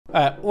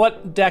All right,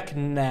 what deck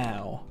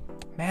now?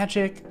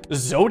 Magic,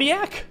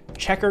 Zodiac,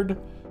 checkered.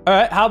 All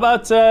right, how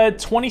about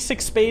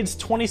 26 spades,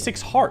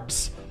 26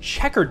 hearts?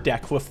 Checkered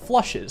deck with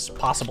flushes,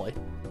 possibly.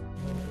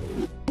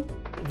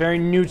 Very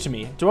new to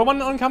me. Do I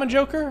want an uncommon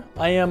joker?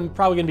 I am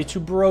probably gonna be too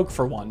broke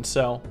for one,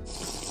 so.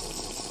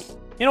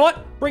 You know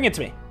what? Bring it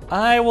to me.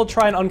 I will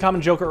try an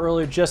uncommon joker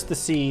earlier just to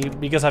see,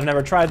 because I've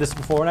never tried this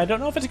before and I don't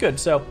know if it's good.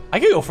 So I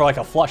could go for like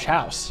a flush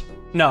house.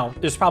 No,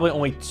 there's probably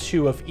only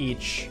 2 of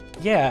each.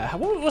 Yeah,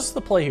 what's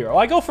the play here? Oh,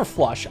 I go for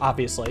flush,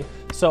 obviously.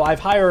 So I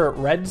have higher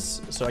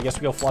reds, so I guess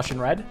we go flush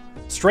and red.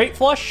 Straight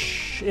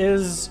flush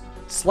is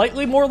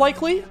slightly more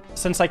likely.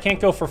 Since I can't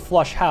go for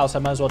flush house, I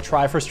might as well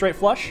try for straight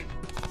flush.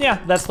 Yeah,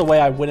 that's the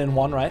way I win in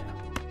one, right?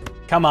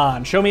 Come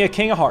on, show me a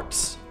king of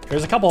hearts.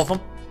 Here's a couple of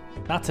them.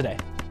 Not today.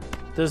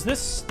 Does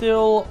this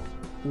still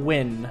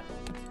win?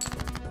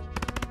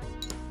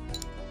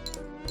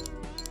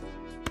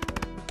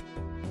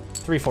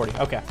 $340,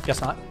 okay,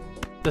 guess not.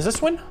 Does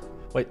this win?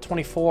 Wait,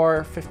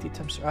 24, 50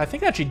 times. I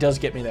think that actually does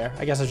get me there.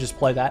 I guess I just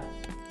play that.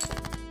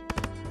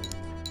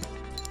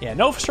 Yeah,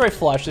 no straight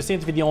flush. This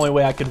seems to be the only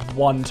way I could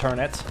one turn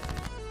it.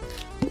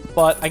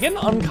 But I get an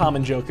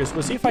uncommon jokers.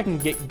 We'll see if I can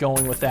get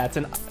going with that.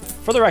 And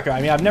for the record,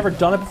 I mean, I've never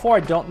done it before. I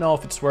don't know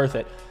if it's worth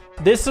it.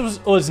 This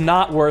was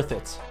not worth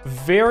it.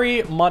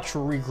 Very much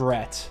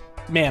regret.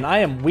 Man, I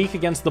am weak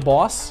against the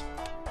boss.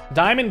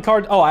 Diamond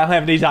card. Oh, I don't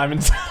have any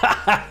diamonds.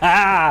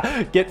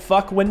 Get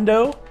fuck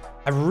window.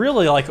 I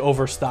really like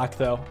Overstock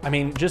though. I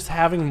mean, just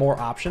having more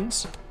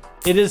options.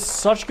 It is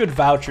such good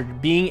voucher.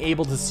 Being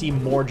able to see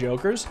more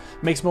jokers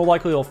makes more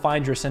likely you'll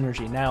find your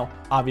synergy. Now,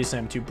 obviously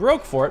I'm too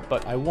broke for it,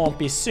 but I won't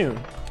be soon.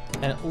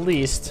 And at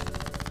least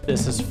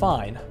this is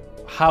fine.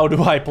 How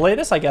do I play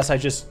this? I guess I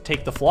just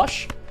take the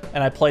flush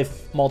and I play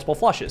multiple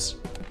flushes.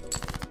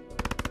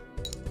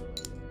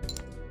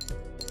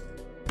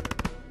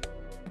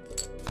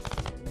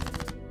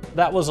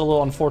 That was a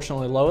little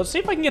unfortunately low. Let's see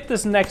if I can get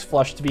this next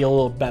flush to be a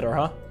little better,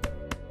 huh?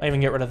 I even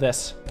get rid of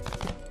this.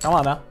 Come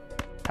on now.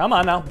 Come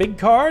on now. Big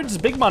cards,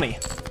 big money.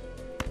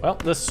 Well,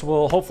 this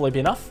will hopefully be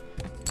enough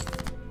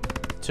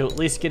to at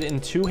least get it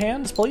in 2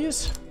 hands,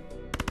 please.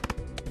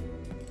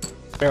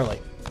 Barely.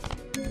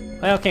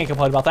 I can't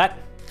complain about that.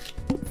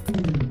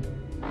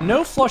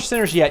 No flush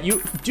synergy yet.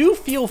 You do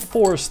feel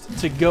forced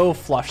to go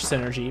flush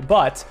synergy,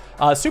 but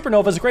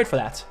Supernova is great for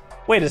that.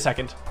 Wait a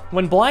second.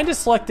 When blind is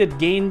selected,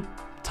 gain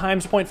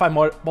times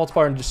 0.5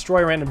 multiplier and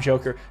destroy a random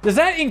joker. Does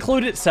that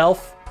include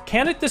itself?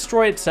 Can it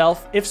destroy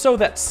itself? If so,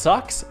 that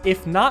sucks.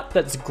 If not,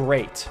 that's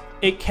great.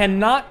 It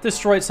cannot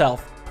destroy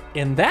itself.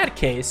 In that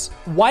case,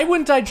 why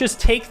wouldn't I just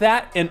take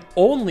that and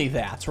only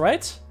that,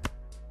 right?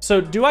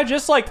 So do I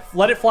just like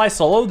let it fly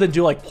solo, then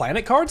do like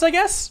planet cards, I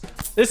guess?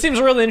 This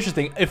seems really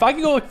interesting. If I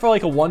could go for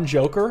like a 1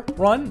 joker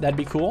run, that'd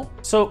be cool.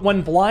 So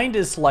when blind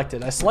is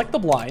selected, I select the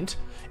blind,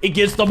 it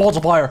gets the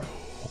multiplier.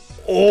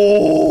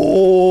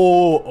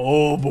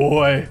 Oh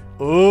boy.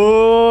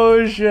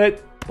 Oh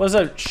shit. What does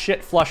a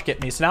shit flush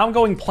get me? So now I'm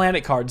going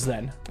planet cards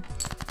then.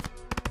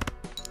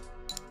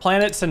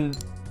 Planets and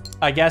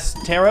I guess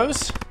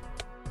tarots.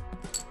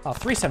 Oh,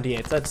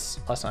 378. That's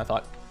less than I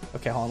thought.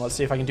 Okay, hold on. Let's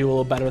see if I can do a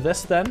little better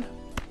this then.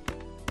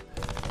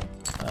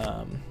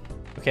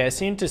 Okay, I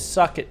seem to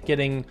suck at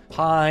getting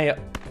high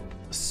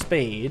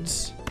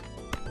spades.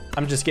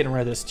 I'm just getting rid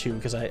of this too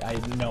because I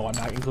know I'm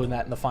not including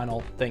that in the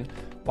final thing.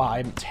 Wow,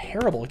 I'm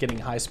terrible at getting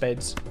high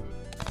spades.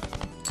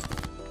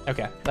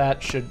 Okay,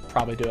 that should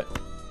probably do it.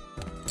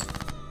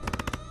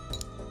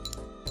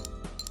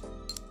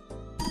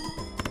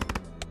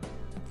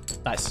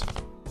 Nice.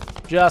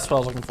 Just what I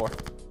was looking for.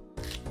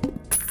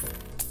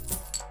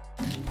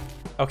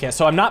 Okay,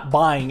 so I'm not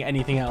buying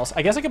anything else.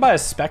 I guess I could buy a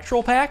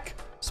Spectral pack,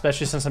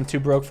 especially since I'm too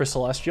broke for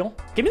Celestial.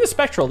 Give me the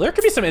Spectral. There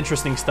could be some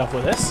interesting stuff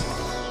with this.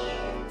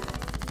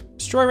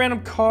 Destroy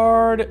random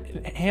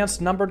card,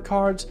 enhanced numbered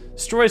cards.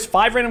 Destroys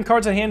 5 random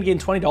cards in hand, gain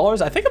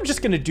 $20. I think I'm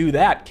just gonna do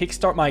that,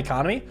 kickstart my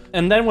economy.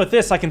 And then with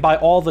this, I can buy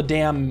all the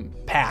damn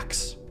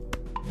packs.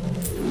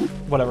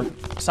 Whatever,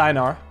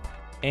 sayonara.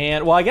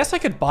 And well, I guess I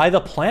could buy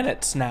the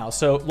planets now.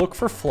 So look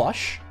for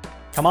flush.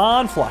 Come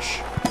on, flush.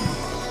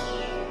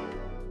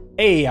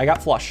 Hey, I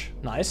got flush,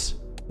 nice.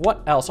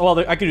 What else? Oh,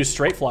 well, I could do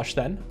straight flush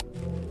then.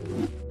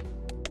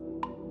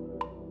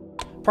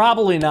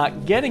 Probably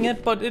not getting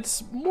it, but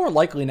it's more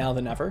likely now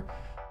than ever.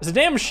 It's a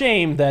damn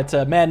shame that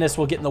madness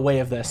will get in the way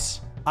of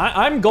this.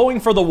 I'm going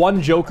for the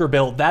 1 joker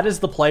build. That is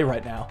the play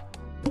right now.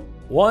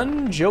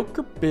 1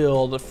 joker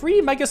build, a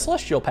free Mega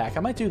Celestial pack. I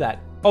might do that.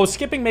 Oh,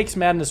 skipping makes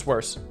madness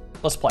worse.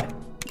 Let's play.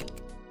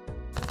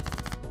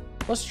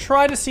 Let's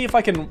try to see if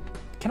I can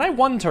I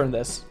 1 turn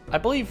this? I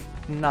believe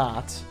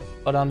not.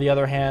 But on the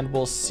other hand,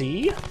 we'll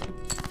see.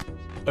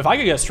 If I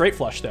could get a straight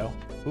flush though.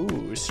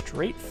 Ooh,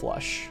 straight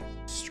flush.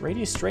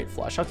 Straight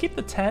flush. I'll keep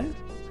the 10,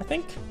 I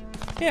think.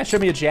 Yeah, show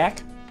me a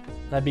jack.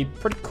 That'd be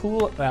pretty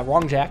cool.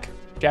 Wrong jack.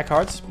 Jack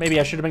hearts. Maybe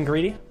I should have been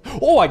greedy.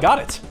 Oh, I got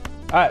it.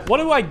 All right, what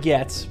do I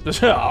get?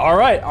 all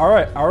right.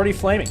 Already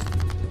flaming.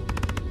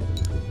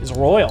 Is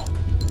royal.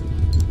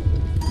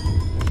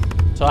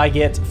 So I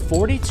get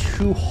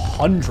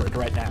 4,200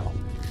 right now.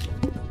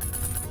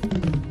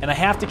 And I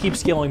have to keep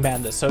scaling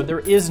Madness, so there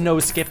is no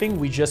skipping,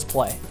 we just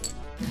play.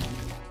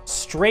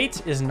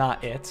 Straight is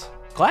not it.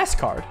 Glass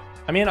card.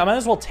 I mean, I might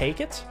as well take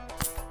it.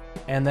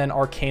 And then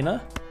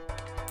Arcana.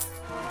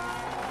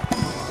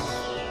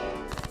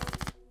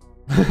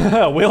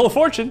 Wheel of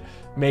Fortune,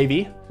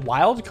 maybe.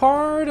 Wild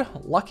card,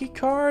 lucky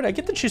card. I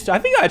get to choose. I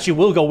think I actually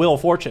will go Wheel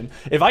of Fortune.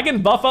 If I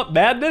can buff up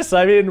Madness,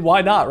 I mean,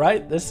 why not,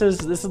 right? This is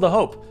the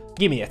hope.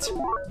 Give me it.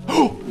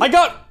 I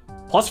got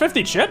plus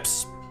 50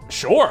 chips?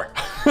 Sure.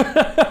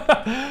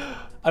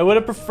 I would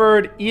have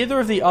preferred either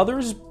of the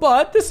others,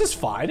 but this is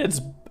fine.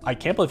 I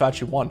can't believe I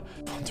actually won.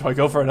 Do I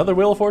go for another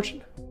Wheel of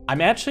Fortune?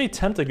 I'm actually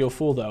tempted to go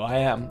Fool, though. I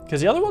am.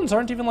 Because the other ones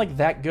aren't even, like,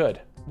 that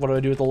good. What do I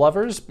do with the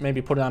lovers?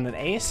 Maybe put it on an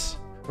ace?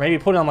 Maybe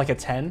put it on, like, a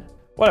 10?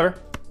 Whatever.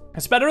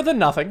 It's better than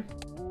nothing.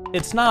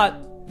 It's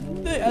not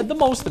the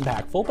most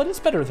impactful, but it's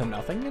better than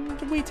nothing,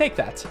 and we take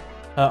that.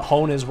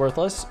 Hone is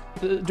worthless.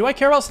 Do I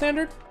care about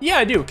Standard? Yeah,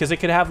 I do, because it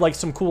could have, like,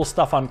 some cool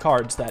stuff on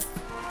cards that,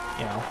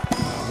 you know,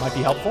 might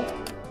be helpful.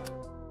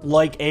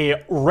 Like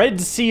a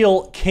Red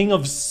Seal King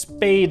of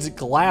Spades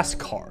glass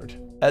card.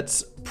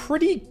 That's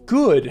pretty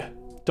good,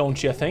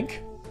 don't you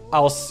think?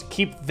 I'll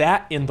keep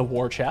that in the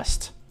war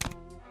chest.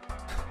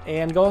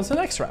 And go on to the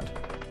next round.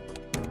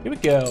 Here we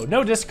go.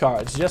 No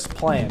discards, just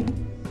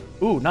playing.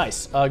 Ooh,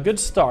 nice. Good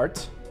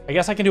start. I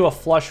guess I can do a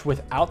flush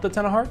without the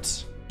 10 of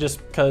hearts, just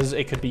because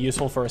it could be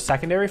useful for a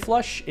secondary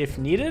flush if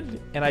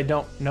needed, and I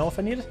don't know if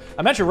I need it.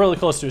 I'm actually really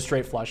close to a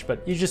straight flush,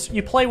 but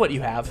you play what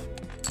you have.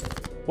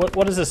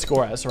 What is this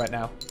score as right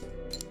now?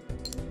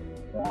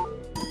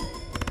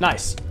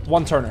 Nice.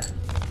 One turner.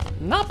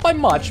 Not by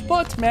much,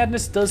 but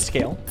Madness does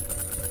scale.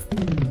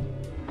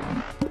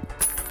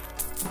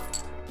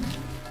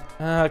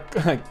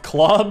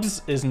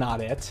 Clubs is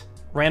not it.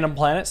 Random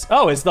planets.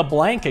 Oh, it's the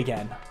blank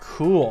again.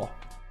 Cool.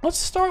 Let's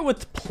start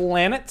with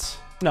planet.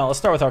 No, let's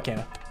start with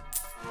Arcana.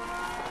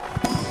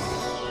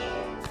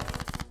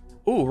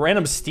 Ooh,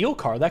 random steel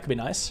card. That could be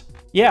nice.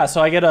 Yeah,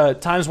 so I get a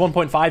times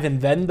 1.5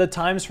 and then the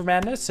times for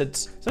Madness. So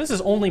this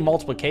is only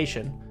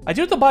multiplication. I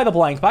do have to buy the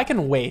blank, but I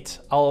can wait.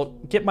 I'll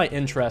get my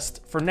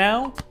interest. For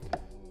now,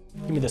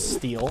 give me the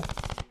steel.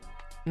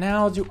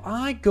 Now, do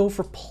I go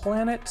for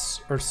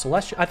planets or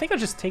celestial? I think I'll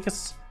just take I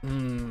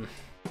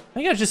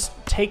think I'll just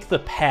take the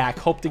pack,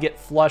 hope to get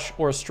flush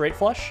or a straight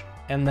flush,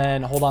 and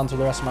then hold on to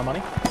the rest of my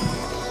money.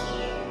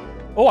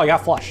 Oh, I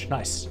got flush.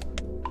 Nice.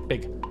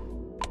 Big.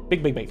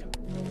 Big, big, big.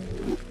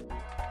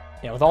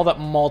 Yeah, with all that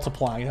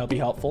multiplying, that'll be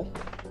helpful.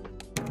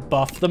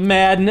 Buff the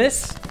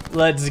Madness.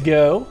 Let's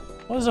go.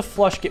 What does a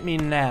flush get me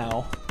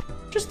now?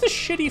 Just a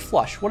shitty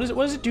flush. What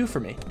does it do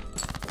for me?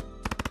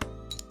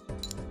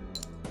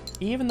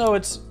 Even though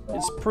it's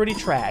pretty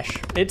trash,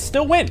 it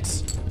still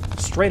wins.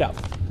 Straight up.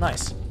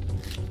 Nice.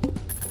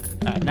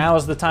 All right, now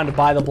is the time to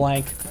buy the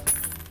blank.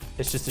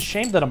 It's just a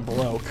shame that I'm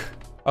broke.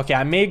 Okay,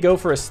 I may go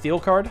for a steel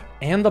card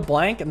and the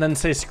blank and then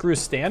say screw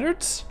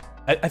standards.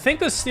 I think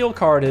the steel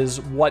card is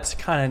what's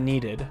kind of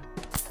needed.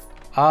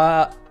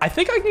 I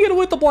think I can get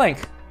away with the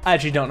blank. I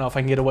actually don't know if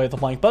I can get away with the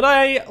blank, but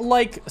I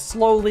like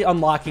slowly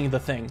unlocking the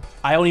thing.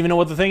 I don't even know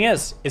what the thing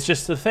is. It's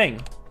just the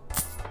thing.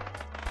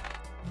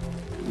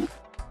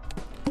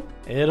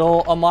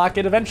 It'll unlock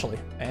it eventually.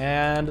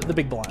 And the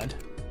big blind.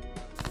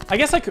 I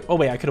guess I could, oh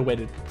wait, I could have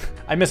waited.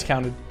 I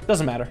miscounted.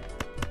 Doesn't matter.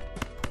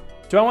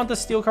 Do I want the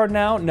steel card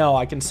now? No,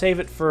 I can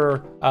save it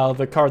for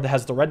the card that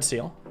has the red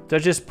seal. Do I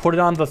just put it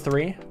on the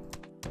 3?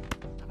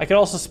 I could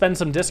also spend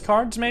some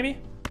discards, maybe?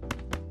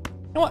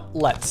 You know what?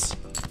 Let's.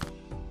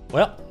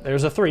 Well,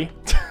 there's a 3.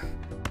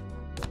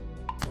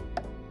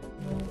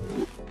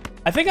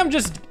 I think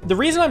the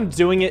reason I'm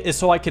doing it is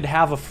so I could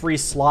have a free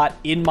slot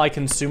in my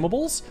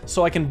consumables,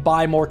 so I can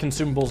buy more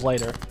consumables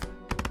later.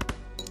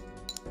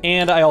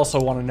 And I also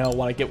want to know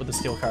what I get with the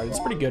steel card. It's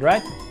pretty good,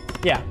 right?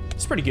 Yeah,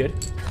 it's pretty good.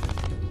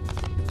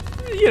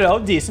 You know,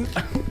 decent.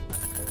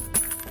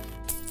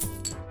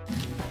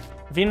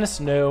 Venus,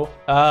 no.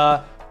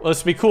 Well,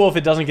 this would be cool if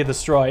it doesn't get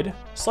destroyed.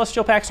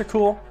 Celestial packs are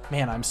cool.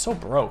 Man, I'm so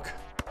broke.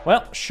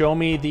 Well, show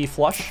me the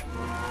flush.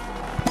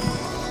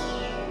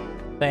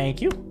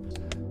 Thank you.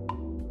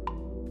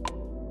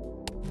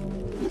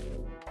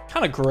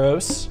 Kind of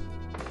gross,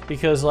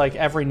 because like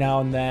every now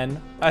and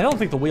then, I don't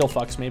think the wheel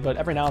fucks me, but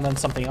every now and then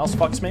something else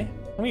fucks me.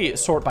 Let me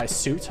sort by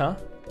suit, huh?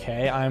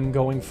 Okay, I'm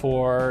going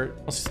for,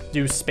 let's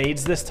do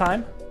spades this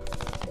time.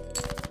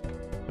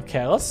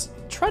 Okay, let's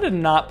try to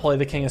not play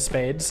the king of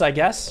spades, I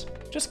guess,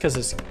 just because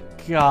it's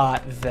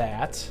got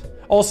that.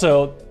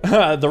 Also,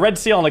 the red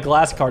seal on the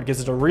glass card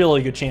gives it a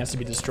really good chance to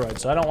be destroyed,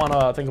 so I don't want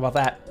to think about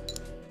that.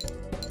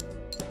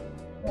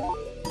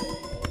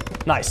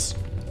 Nice.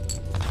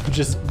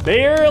 Just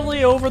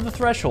barely over the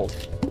threshold.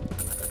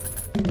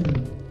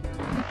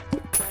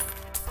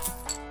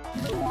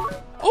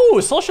 Oh,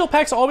 celestial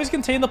packs always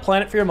contain the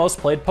planet for your most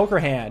played poker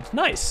hand.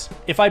 Nice.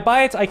 If I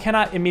buy it, I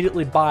cannot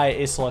immediately buy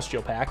a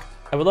celestial pack.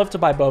 I would love to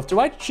buy both. Do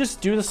I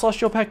just do the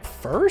celestial pack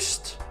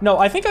first? No,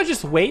 I think I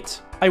just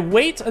wait. I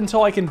wait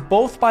until I can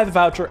both buy the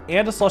voucher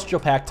and a celestial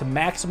pack to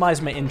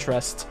maximize my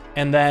interest,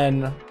 and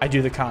then I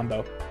do the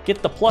combo.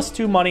 Get the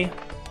 +2 money.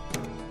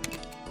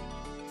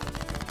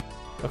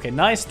 Okay,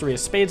 nice. 3 of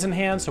spades in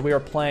hand. So we are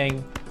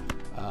playing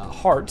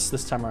hearts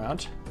this time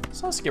around.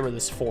 So let's get rid of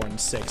this 4 and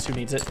 6. Who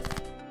needs it?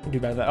 Do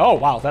better than that. Oh,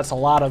 wow. That's a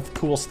lot of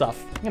cool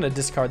stuff. I'm going to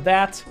discard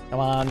that. Come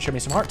on. Show me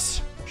some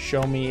hearts.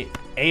 Show me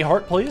a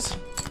heart, please.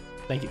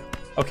 Thank you.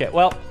 Okay,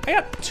 well, I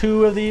got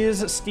 2 of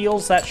these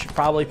steals. That should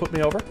probably put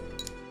me over.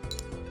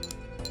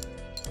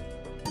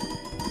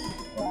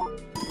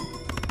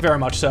 Very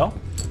much so.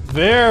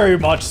 Very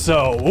much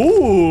so.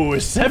 Ooh,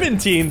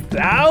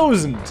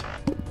 17,000.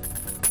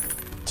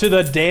 To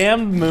the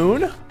damned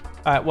moon. All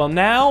right, well,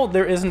 now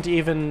there isn't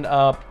even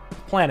a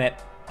planet.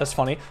 That's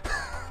funny.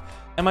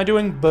 Am I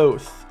doing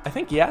both? I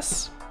think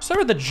yes. Start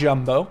with the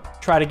jumbo.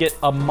 Try to get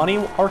a money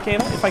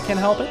arcana if I can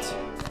help it.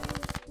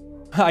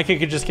 I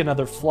could just get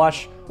another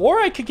flush. Or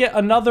I could get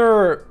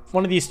another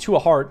one of these 2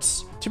 of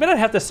hearts. Too bad I'd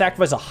have to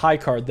sacrifice a high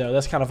card, though.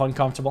 That's kind of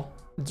uncomfortable.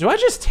 Do I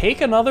just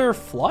take another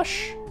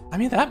flush? I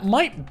mean, that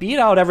might beat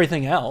out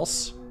everything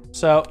else.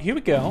 So here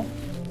we go.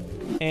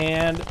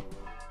 And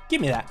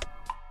give me that.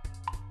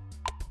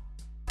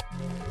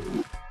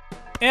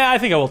 Yeah, I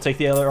think I will take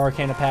the other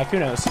Arcana pack. Who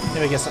knows?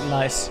 Maybe I get something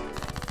nice.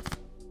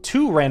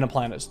 2 random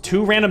planets.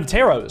 2 random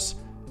tarots.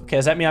 Okay,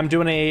 does that mean I'm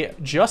doing a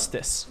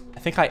justice? I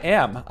think I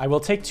am. I will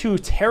take 2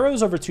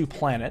 tarots over 2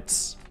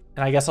 planets.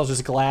 And I guess I'll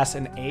just glass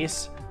an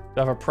ace.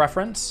 Do I have a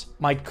preference?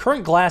 My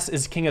current glass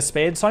is King of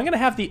Spades, so I'm going to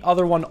have the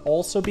other one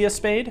also be a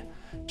spade.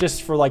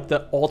 Just for like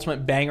the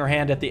ultimate banger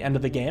hand at the end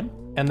of the game.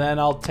 And then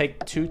I'll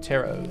take 2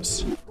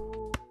 tarots.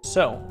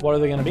 So, what are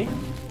they gonna be?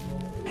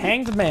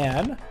 Hanged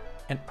Man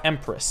and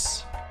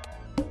Empress.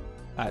 All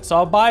right, so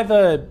I'll buy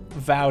the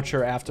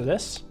voucher after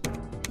this.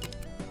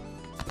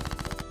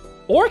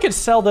 Or I could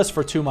sell this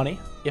for 2 money,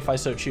 if I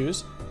so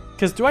choose.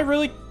 Because do I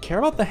really care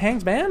about the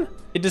Hanged Man?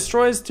 It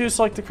destroys 2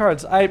 selected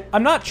cards.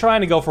 I'm not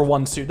trying to go for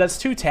 1 suit. That's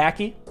too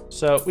tacky.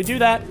 So we do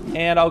that,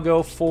 and I'll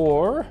go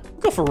for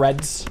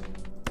reds.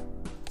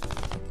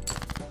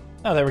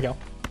 Oh, there we go.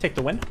 Take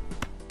the win.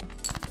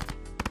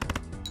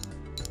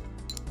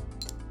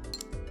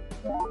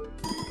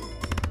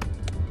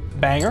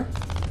 Banger.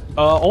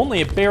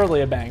 Only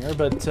barely a banger,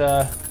 but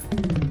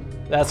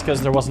that's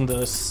because there wasn't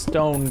the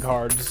stone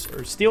cards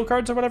or steel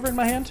cards or whatever in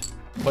my hand.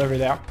 Whatever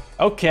they are.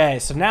 Okay,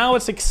 so now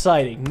it's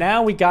exciting.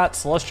 Now we got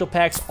Celestial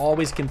Packs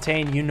always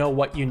contain you know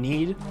what you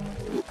need.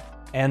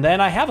 And then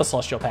I have a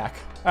Celestial Pack.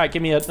 All right,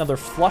 give me another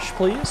flush,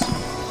 please.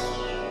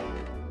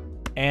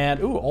 And,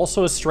 ooh,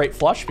 also a straight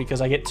flush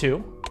because I get 2.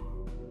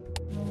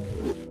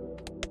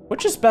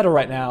 Which is better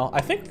right now?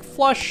 I think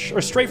flush, or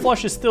straight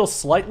flush is still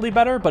slightly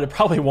better, but it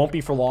probably won't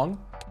be for long.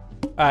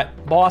 All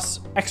right, boss,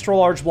 extra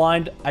large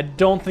blind. I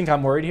don't think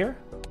I'm worried here.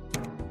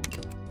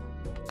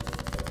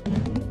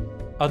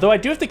 Although I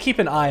do have to keep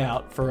an eye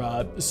out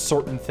for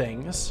certain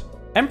things.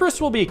 Empress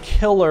will be a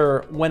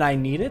killer when I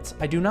need it.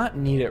 I do not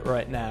need it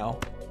right now.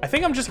 I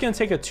think I'm just gonna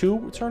take a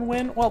 2-turn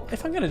win. Well,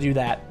 if I'm gonna do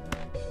that,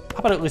 how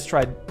about at least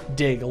try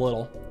dig a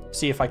little?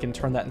 See if I can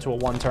turn that into a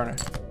 1-turner.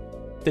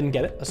 Didn't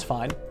get it, that's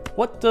fine.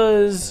 What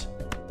does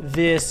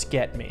this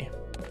get me?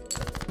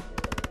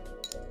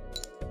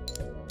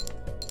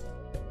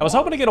 I was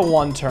hoping to get a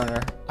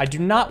 1-turner. I do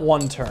not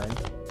 1-turn.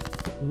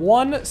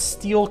 1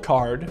 steel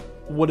card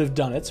would have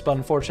done it, but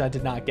unfortunately I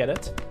did not get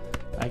it.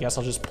 I guess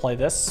I'll just play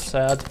this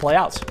to play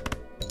out.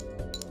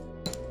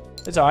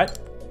 It's all right.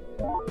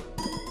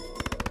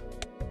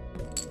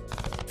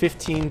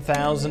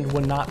 15,000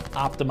 when not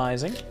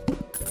optimizing.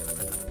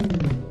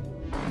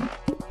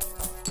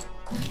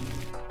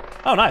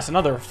 Oh, nice,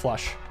 another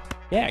flush.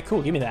 Yeah,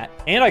 cool, give me that.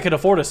 And I could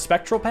afford a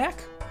spectral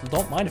pack.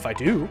 Don't mind if I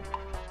do.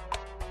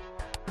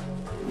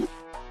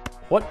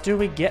 What do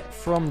we get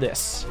from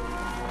this?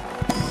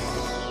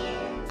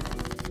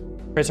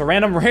 Okay, so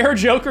random rare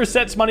joker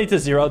sets money to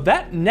 0.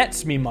 That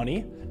nets me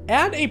money.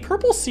 Add a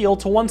purple seal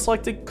to 1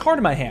 selected card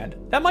in my hand.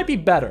 That might be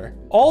better.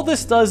 All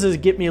this does is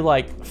get me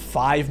like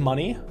 5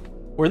 money.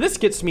 Where this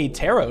gets me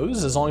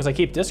tarots as long as I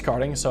keep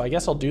discarding. So I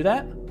guess I'll do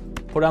that.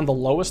 Put on the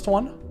lowest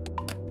one.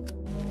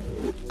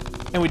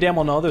 And we damn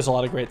well know there's a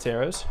lot of great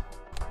tarots.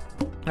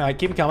 All right,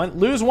 keep it coming.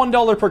 Lose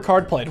 $1 per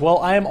card played. Well,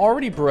 I am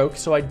already broke,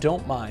 so I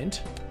don't mind.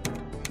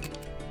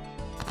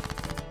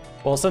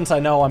 Well, since I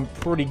know I'm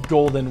pretty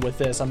golden with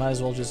this, I might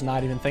as well just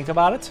not even think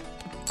about it.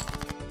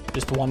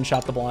 Just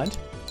one-shot the blind.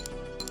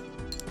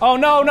 Oh,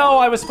 no, no,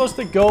 I was supposed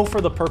to go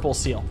for the purple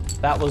seal.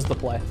 That was the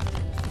play.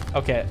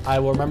 Okay, I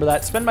will remember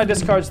that. Spend my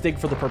discards, dig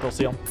for the purple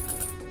seal.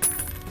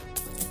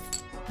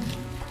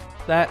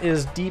 That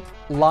is deep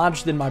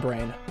lodged in my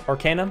brain.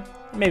 Arcana?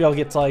 Maybe I'll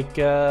get like,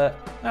 I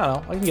don't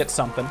know, I can get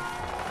something.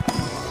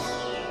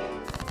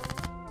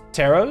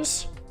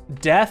 Tarots?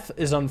 Death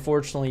is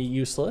unfortunately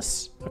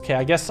useless. Okay,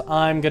 I guess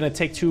I'm gonna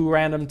take 2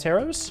 random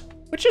tarots,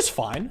 which is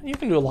fine. You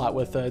can do a lot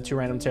with 2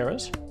 random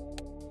tarots.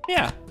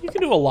 Yeah, you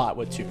can do a lot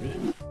with 2.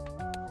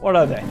 What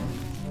are they?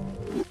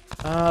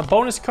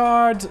 Bonus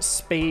cards,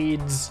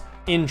 spades,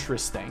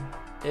 interesting.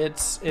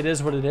 It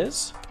is what it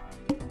is.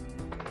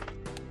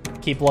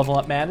 Keep leveling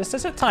up madness.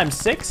 Is it times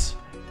 6?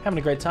 Having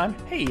a great time.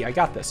 Hey, I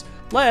got this.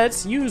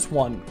 Let's use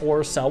 1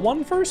 or sell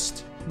 1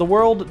 first. The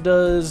world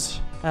does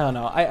I don't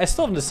know. I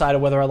still haven't decided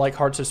whether I like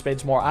hearts or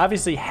spades more. I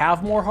obviously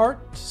have more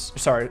hearts.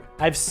 Sorry,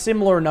 I have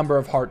similar number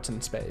of hearts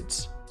and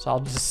spades. So I'll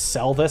just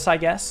sell this, I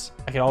guess.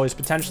 I could always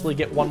potentially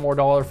get $1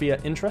 more via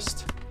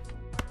interest.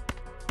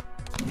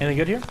 Anything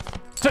good here?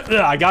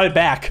 I got it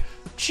back.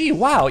 Gee,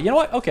 wow. You know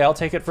what? Okay, I'll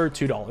take it for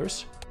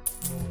 $2.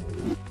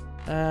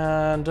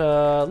 And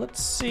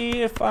let's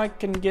see if I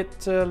can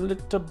get a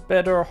little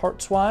better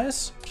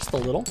hearts-wise. Just a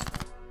little.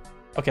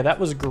 Okay, that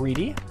was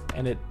greedy,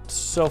 and it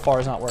so far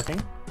is not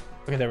working.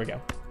 Okay, there we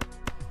go.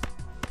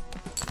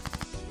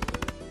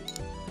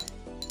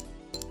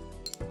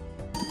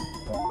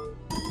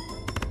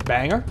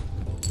 Banger.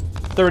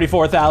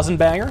 34,000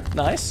 banger.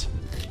 Nice.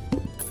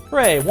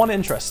 Hooray, 1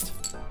 interest.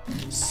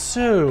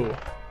 So,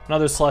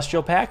 another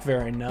celestial pack.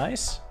 Very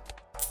nice.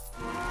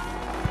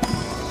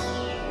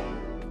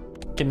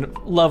 Can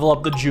level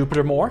up the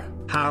Jupiter more.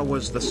 How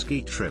was the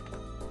ski trip?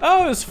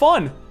 Oh, it was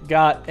fun.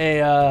 Got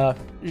a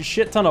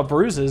shit ton of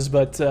bruises,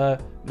 but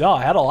no,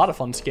 I had a lot of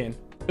fun skiing.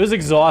 It was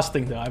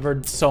exhausting though. I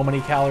burned so many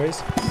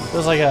calories. It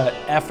was like an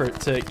effort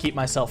to keep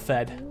myself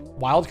fed.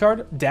 Wild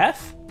card?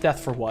 Death?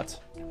 Death for what?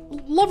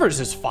 Lovers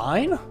is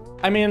fine.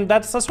 I mean,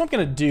 that's what I'm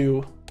gonna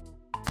do.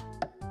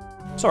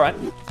 It's all right.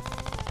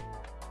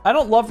 I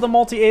don't love the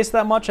multi-ace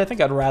that much. I think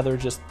I'd rather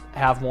just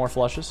have more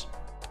flushes.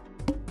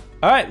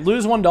 All right,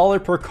 lose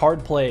 $1 per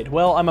card played.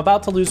 Well, I'm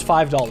about to lose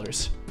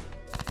 $5.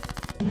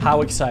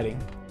 How exciting.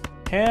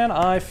 Can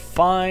I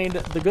find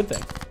the good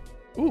thing?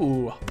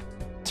 Ooh,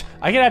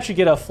 I could actually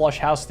get a flush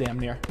house damn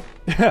near.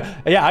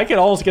 Yeah, I could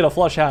almost get a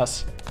flush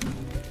house.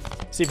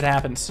 See if it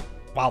happens.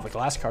 Wow, the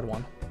glass card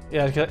won.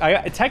 Yeah,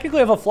 I technically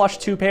have a flush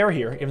 2 pair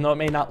here, even though it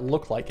may not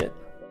look like it.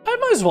 I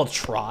might as well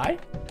try.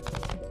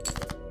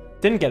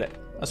 Didn't get it.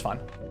 That's fine.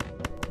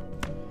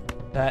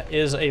 That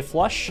is a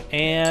flush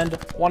and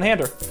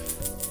one-hander.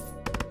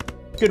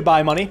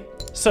 Goodbye, money.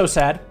 So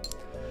sad.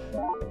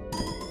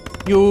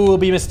 You will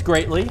be missed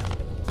greatly.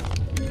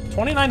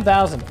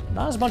 29,000.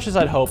 Not as much as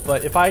I'd hope,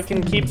 but if I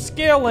can keep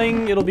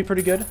scaling, it'll be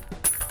pretty good.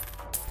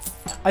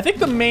 I think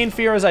the main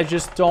fear is I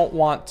just don't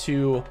want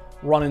to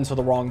run into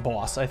the wrong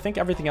boss. I think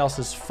everything else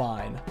is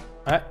fine.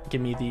 All right,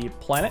 give me the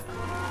planet.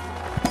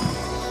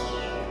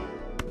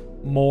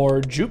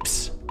 More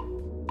jupes.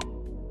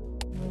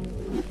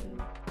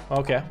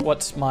 Okay,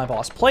 what's my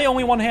boss? Play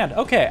only 1 hand.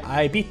 Okay,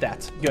 I beat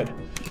that. Good.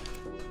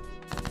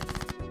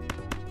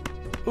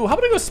 Ooh, how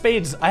about I go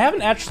spades? I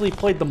haven't actually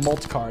played the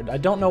mult card. I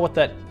don't know what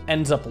that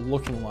ends up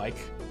looking like.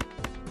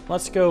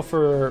 Let's go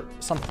for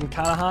something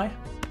kind of high,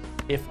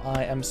 if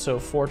I am so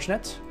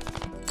fortunate.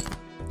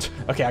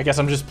 Okay, I guess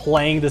I'm just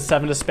playing the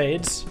 7 of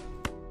spades.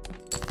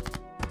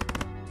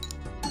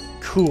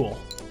 Cool.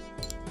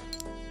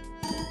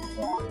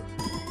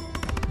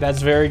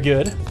 That's very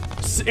good.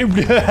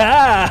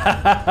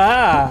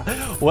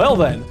 Well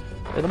then,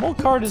 the mult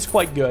card is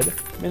quite good.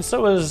 I mean,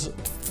 so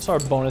are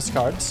bonus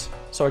cards.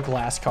 So are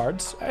glass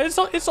cards.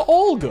 It's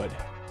all good.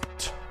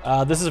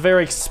 This is a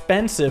very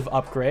expensive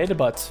upgrade,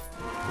 but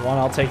one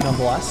I'll take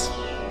nonetheless.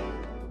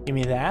 Give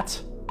me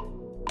that.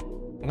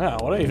 No,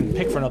 what do I even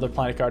pick for another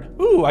planet card?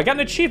 Ooh, I got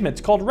an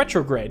achievement called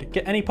Retrograde.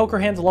 Get any poker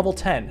hands level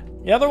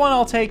 10. The other one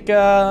I'll take,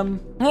 well,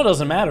 it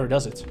doesn't matter,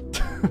 does it?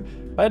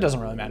 But it doesn't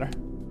really matter.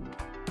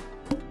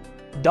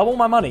 Double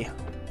my money.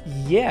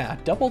 Yeah,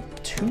 double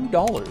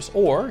 $2.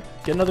 Or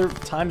get another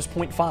times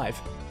 0.5.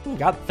 Ooh,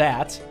 got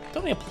that.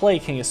 Don't need to play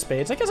King of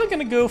Spades. I guess I'm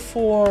gonna go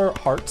for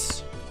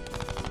hearts.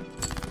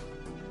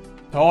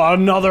 Oh,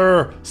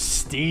 another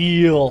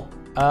steal.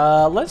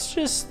 Let's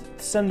just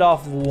send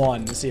off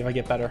 1 to see if I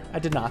get better. I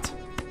did not.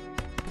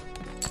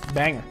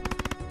 Banger.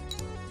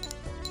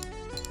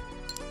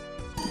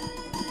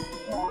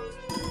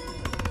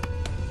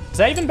 Is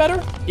that even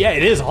better? Yeah,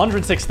 it is.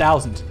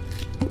 106,000.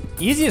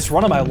 Easiest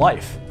run of my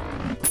life.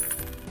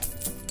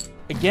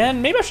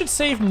 Again, maybe I should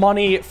save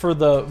money for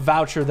the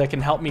voucher that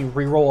can help me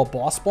reroll a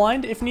boss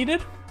blind if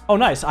needed. Oh,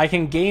 nice. I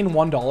can gain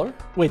 $1.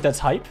 Wait, that's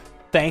hype.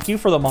 Thank you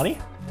for the money.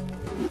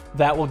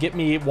 That will get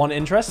me 1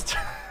 interest.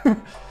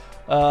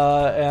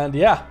 And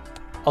yeah,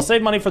 I'll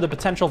save money for the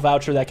potential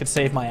voucher that could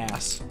save my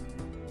ass.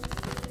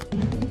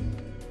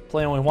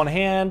 Play only 1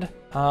 hand.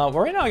 Well,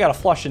 right now I got a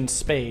flush in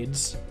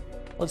spades.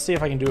 Let's see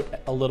if I can do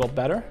a little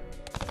better.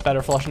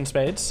 Better flush in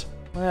spades.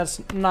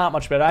 That's not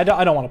much better. I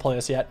don't want to play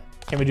this yet.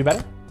 Can we do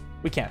better?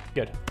 We can.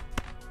 Good.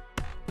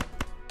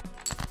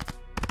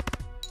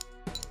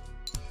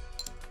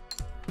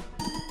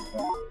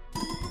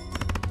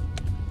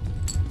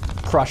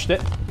 Crushed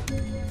it.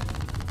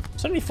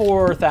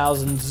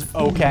 74,000's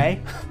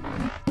okay.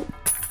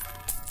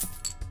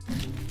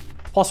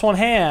 Plus 1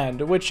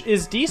 hand, which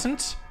is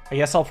decent. I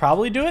guess I'll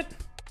probably do it.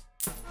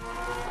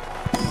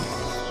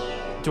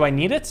 Do I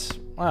need it?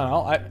 I don't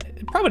know.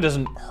 It probably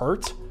doesn't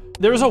hurt.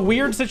 There's a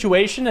weird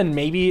situation and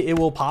maybe it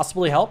will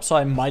possibly help, so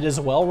I might as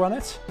well run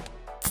it.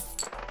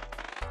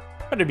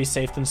 Better be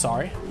safe than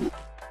sorry.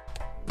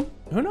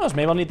 Who knows?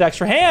 Maybe I'll need the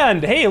extra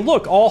hand. Hey,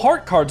 look, all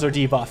heart cards are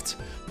debuffed.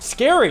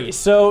 Scary.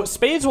 So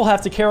spades will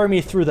have to carry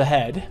me through the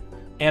head,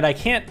 and I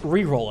can't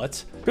re-roll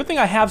it. Good thing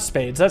I have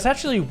spades. That's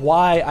actually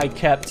why I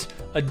kept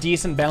a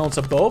decent balance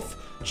of both,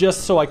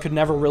 just so I could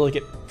never really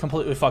get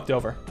completely fucked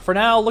over. For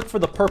now, look for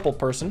the purple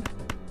person.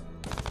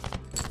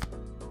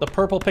 The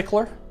purple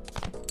pickler.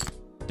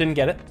 Didn't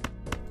get it.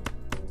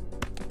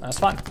 That's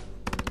fine.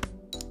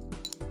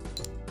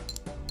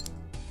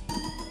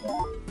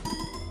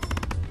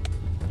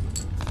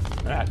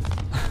 All right,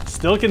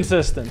 still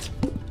consistent.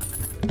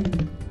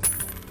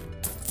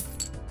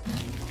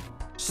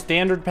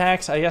 Standard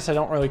packs, I guess I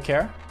don't really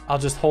care. I'll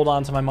just hold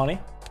on to my money.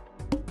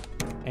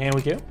 And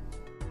we go.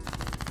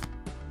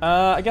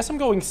 I guess I'm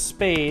going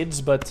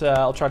spades, but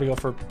I'll try to go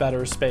for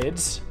better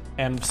spades.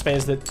 And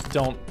spades that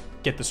don't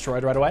get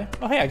destroyed right away.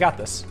 Oh, hey, I got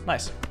this.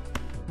 Nice.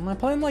 Am I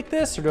playing like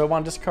this, or do I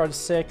want to discard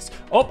 6?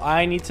 Oh,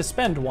 I need to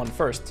spend 1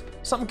 first.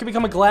 Something could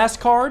become a glass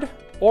card,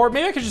 or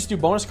maybe I could just do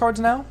bonus cards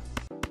now.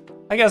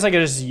 I guess I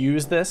could just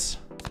use this.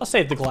 I'll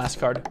save the glass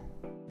card.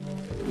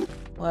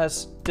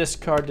 Let's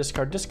discard,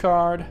 discard,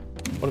 discard.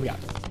 What do we got?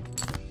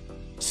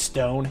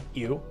 Stone,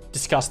 ew.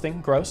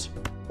 Disgusting, gross.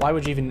 Why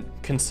would you even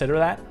consider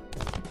that?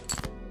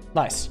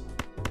 Nice.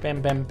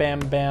 Bam, bam, bam,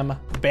 bam.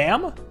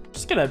 Bam?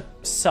 Just gonna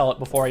sell it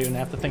before I even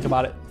have to think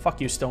about it.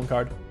 Fuck you, stone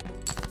card.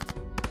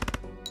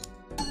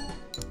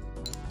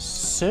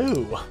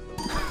 So.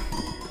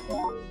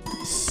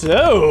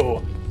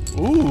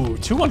 Ooh,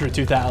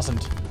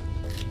 202,000.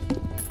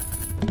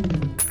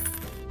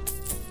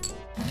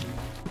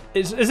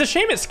 It's a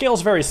shame it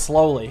scales very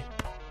slowly.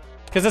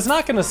 Because it's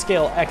not gonna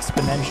scale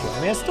exponentially.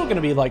 I mean, it's still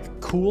gonna be like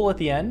cool at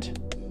the end.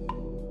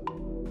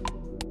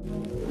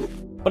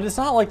 But it's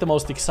not like the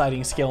most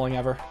exciting scaling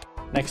ever.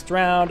 Next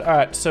round. All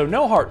right, so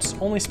no hearts,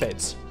 only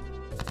spades.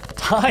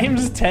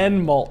 Times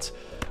 10 mult.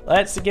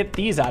 Let's get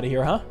these out of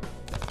here, huh?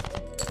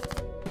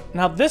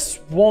 Now this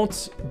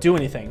won't do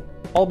anything.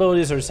 All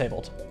abilities are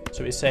disabled.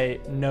 So we say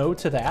no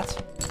to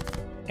that.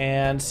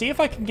 And see if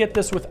I can get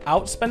this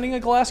without spending a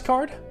glass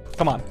card.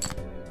 Come on.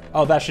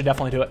 Oh, that should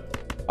definitely do it.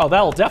 Oh,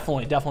 that'll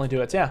definitely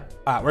do it, yeah.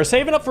 All right, we're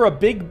saving up for a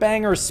big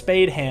banger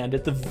spade hand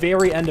at the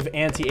very end of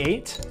ante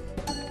 8.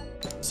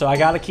 So I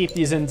gotta keep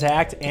these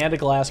intact and a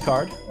glass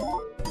card.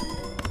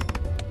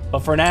 But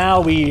for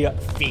now, we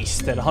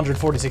feast at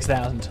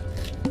 146,000.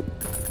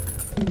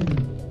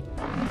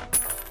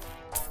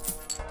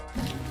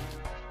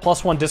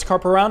 +1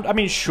 discard per round? I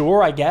mean,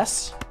 sure, I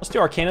guess. Let's do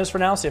Arcanas for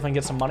now, see if I can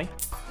get some money.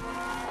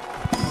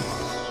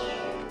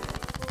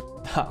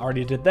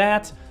 Already did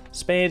that.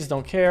 Spades,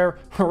 don't care.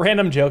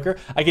 Random Joker.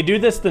 I could do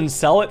this, then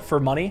sell it for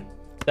money.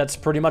 That's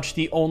pretty much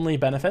the only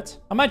benefit.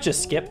 I might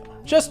just skip,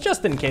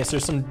 just in case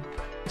there's some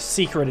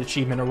secret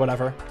achievement or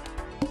whatever.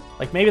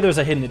 Like maybe there's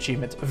a hidden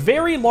achievement.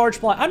 Very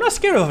large blind. I'm not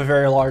scared of a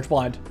very large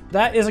blind.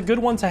 That is a good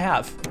one to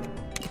have.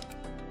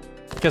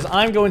 Because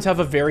I'm going to have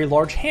a very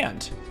large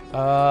hand.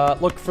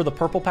 Look for the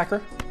purple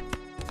pecker.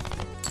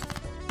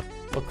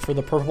 Look for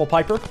the purple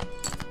piper.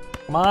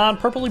 Come on,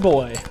 purpley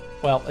boy.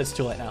 Well, it's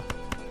too late now.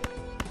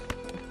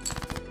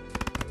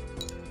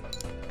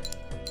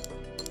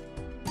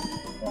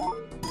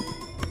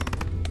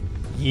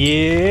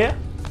 Yeah.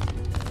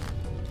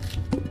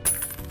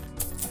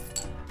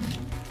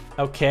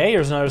 Okay,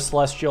 here's another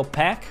Celestial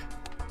pack.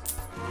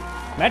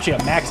 I'm actually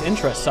at max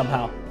interest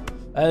somehow.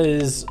 That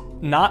is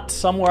not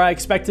somewhere I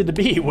expected to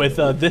be with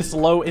this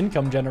low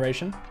income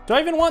generation. Do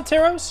I even want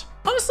tarots?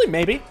 Honestly,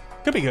 maybe.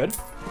 Could be good.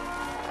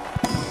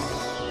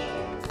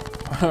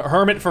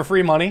 Hermit for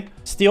free money.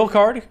 Steel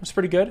card was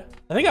pretty good.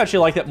 I think I actually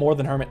like that more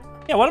than Hermit.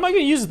 Yeah, what am I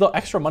going to use the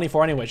extra money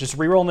for anyway? Just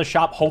reroll in the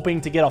shop hoping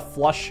to get a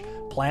flush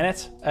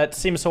planet? It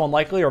seems so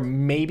unlikely, or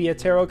maybe a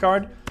tarot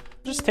card.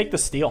 Just take the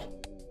steel.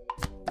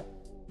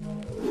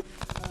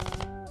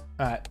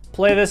 All right,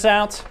 play this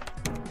out.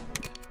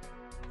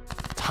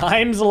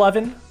 Times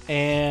 11,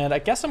 and I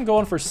guess I'm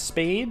going for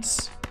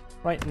spades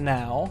right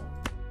now.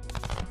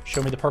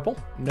 Show me the purple.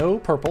 No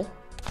purple.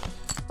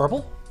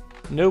 Purple?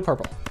 No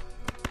purple.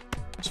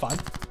 It's fine.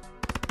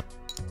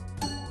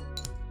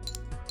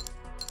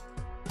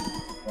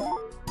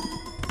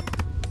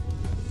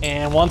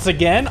 And once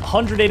again,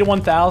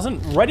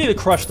 181,000, ready to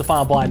crush the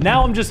final blind.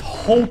 Now I'm just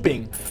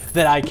hoping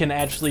that I can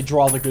actually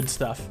draw the good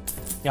stuff.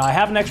 Now I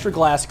have an extra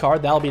glass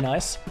card, that'll be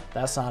nice.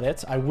 That's not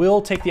it. I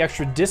will take the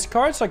extra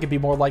discard so I could be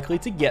more likely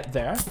to get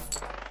there.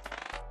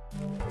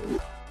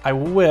 I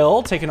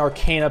will take an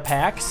Arcana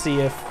pack, see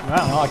if, I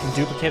don't know, I can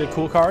duplicate a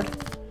cool card.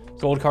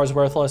 Gold card's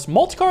worthless.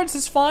 Multi cards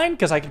is fine,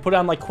 because I can put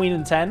on like Queen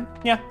and 10.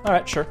 Yeah, all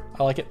right, sure,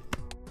 I like it.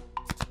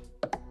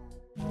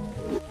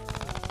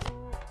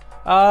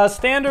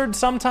 Standard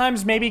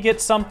sometimes maybe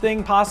get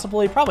something,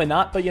 possibly, probably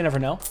not, but you never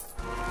know.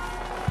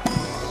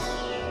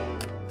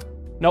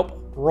 Nope,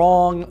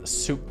 wrong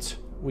suit.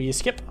 We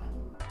skip.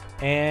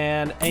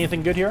 And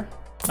anything good here?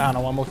 I don't know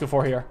what I'm looking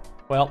for here.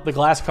 Well, the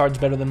glass card's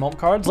better than mult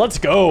cards. Let's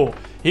go.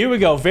 Here we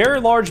go. Very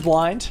large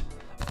blind.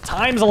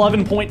 Times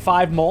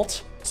 11.5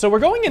 mult. So we're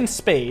going in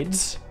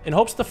spades in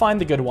hopes to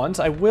find the good ones.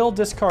 I will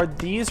discard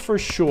these for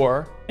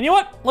sure. And you know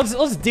what?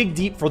 Let's dig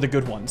deep for the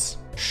good ones.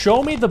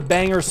 Show me the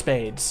banger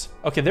spades.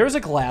 Okay, there's a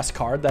glass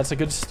card. That's a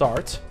good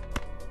start.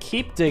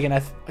 Keep digging.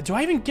 Do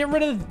I even get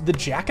rid of the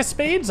jack of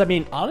spades? I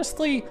mean,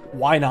 honestly,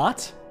 why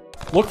not?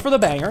 Look for the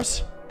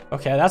bangers.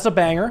 Okay, that's a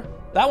banger.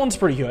 That one's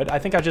pretty good. I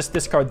think I just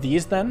discard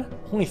these then.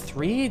 Only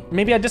 3?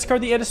 Maybe I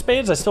discard the 8 of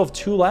spades. I still have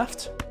 2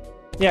 left.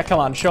 Yeah, come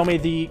on. Show me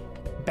the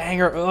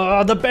banger.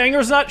 Ugh, the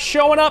banger's not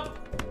showing up.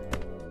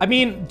 I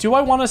mean, do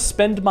I want to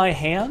spend my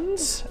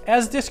hands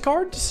as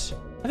discards?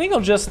 I think I'll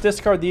just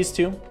discard these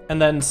 2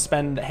 and then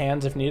spend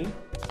hands if needed.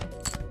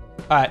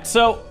 All right,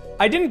 so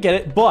I didn't get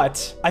it,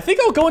 but I think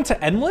I'll go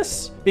into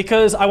endless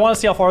because I want to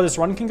see how far this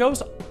run can go.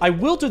 I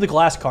will do the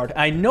glass card.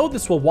 I know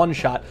this will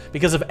one-shot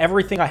because of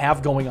everything I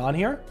have going on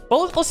here.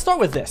 But let's start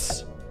with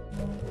this.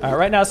 All right,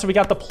 right now, so we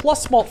got the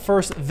plus mult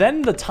first,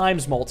 then the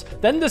times mult,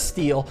 then the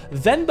steal,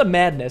 then the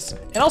madness.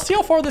 And I'll see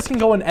how far this can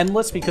go in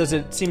endless because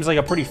it seems like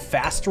a pretty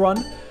fast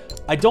run.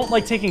 I don't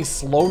like taking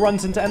slow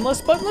runs into endless,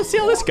 but let's see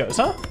how this goes,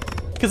 huh?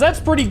 Because that's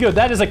pretty good.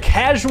 That is a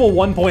casual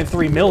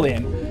 1.3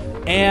 million.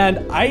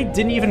 And I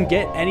didn't even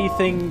get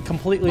anything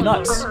completely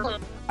nuts.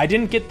 I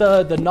didn't get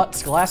the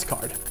nuts glass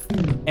card.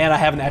 And I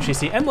haven't actually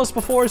seen endless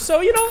before,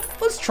 so, you know,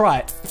 let's try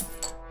it.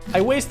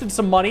 I wasted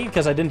some money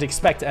because I didn't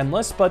expect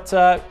endless, but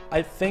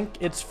I think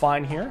it's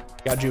fine here.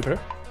 Got Jupiter.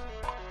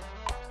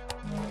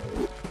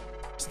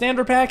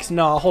 Standard packs?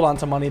 No, I'll hold on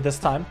to money this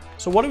time.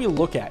 So what do we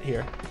look at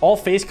here? All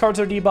face cards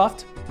are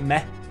debuffed?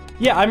 Meh.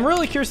 Yeah, I'm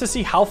really curious to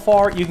see how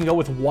far you can go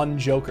with one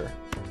Joker.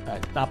 All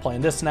right, not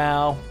playing this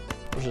now.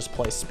 We'll just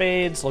play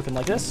spades, looking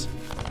like this.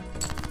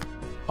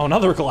 Oh,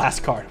 another glass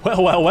card.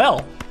 Well, well,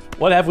 well.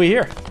 What have we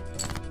here?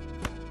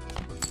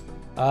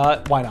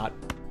 Why not?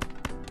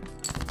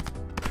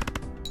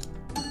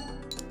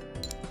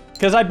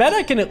 Because I bet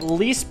I can at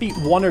least beat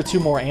 1 or 2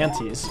 more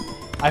antes.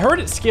 I heard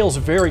it scales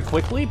very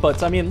quickly,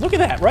 but I mean, look at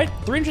that, right?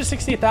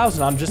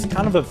 368,000 on just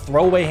kind of a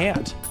throwaway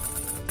hand.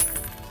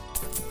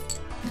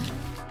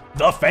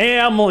 The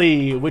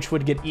family, which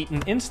would get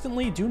eaten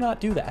instantly. Do not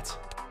do that.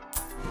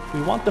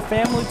 We want the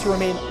family to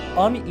remain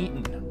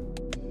uneaten.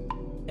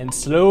 And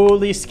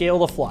slowly scale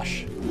the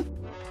flush.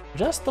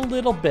 Just a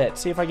little bit.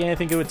 See if I get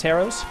anything good with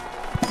tarots.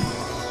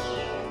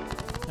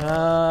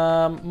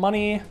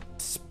 Money.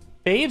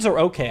 Spades are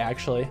okay,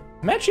 actually.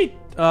 I'm actually,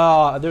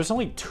 there's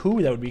only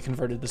 2 that would be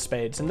converted to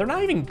spades, and they're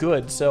not even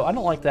good, so I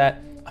don't like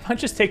that. I might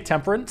just take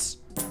temperance.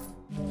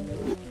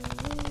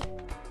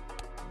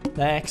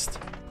 Next.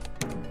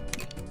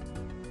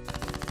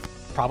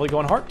 Probably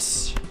going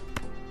hearts.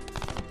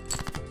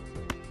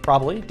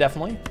 Probably,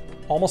 definitely,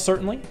 almost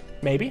certainly,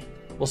 maybe.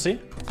 We'll see.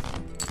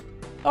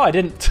 Oh, I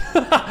didn't.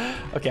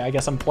 Okay, I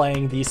guess I'm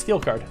playing the steel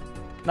card.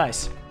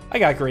 Nice. I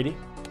got greedy.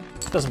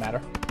 Doesn't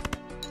matter.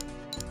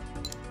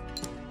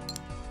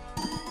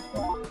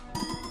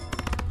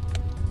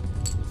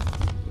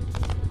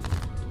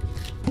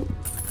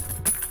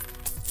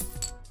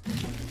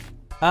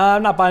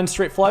 I'm not buying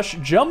straight flush.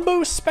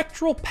 Jumbo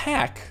Spectral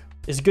Pack.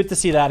 Is good to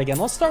see that again.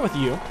 Let's start with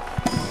you.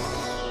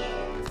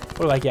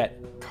 What do I get?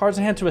 Cards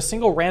in hand to a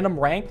single random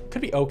rank.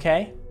 Could be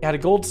okay. Got a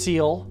gold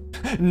seal.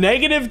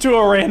 Negative to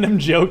a random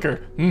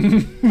Joker.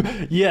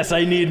 Yes,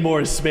 I need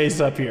more space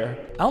up here.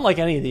 I don't like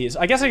any of these.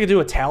 I guess I could do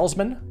a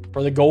talisman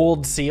for the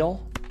gold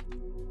seal.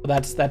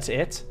 But that's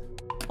it.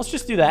 Let's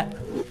just do that.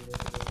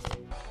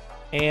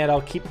 And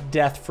I'll keep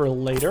death for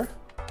later.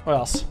 What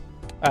else?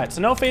 All right,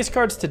 so no face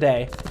cards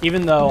today,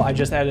 even though I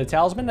just added a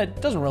talisman.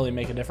 That doesn't really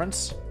make a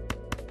difference.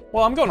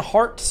 Well, I'm going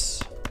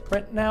hearts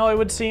right now, it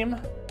would seem.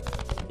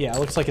 Yeah, it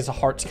looks like it's a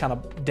hearts kind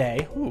of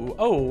day. Ooh,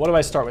 oh, what do I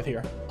start with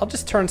here? I'll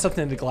just turn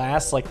something into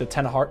glass, like the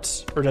 10 of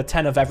hearts, or the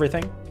 10 of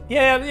everything.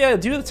 Yeah,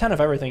 do the 10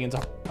 of everything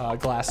into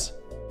glass.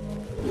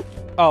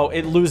 Oh,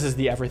 it loses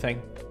the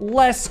everything.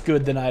 Less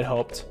good than I'd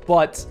hoped,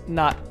 but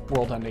not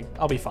world ending.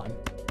 I'll be fine.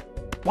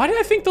 Why did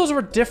I think those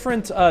were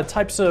different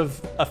types of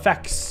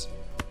effects?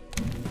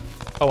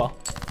 Oh well.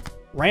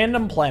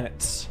 Random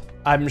planets.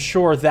 I'm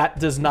sure that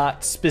does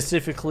not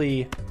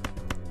specifically...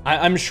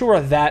 I'm sure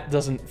that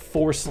doesn't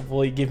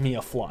forcibly give me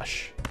a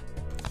flush.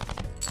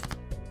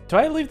 Do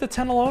I leave the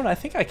 10 alone? I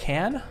think I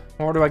can.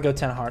 Or do I go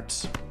 10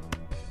 hearts?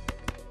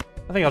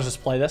 I think I'll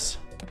just play this.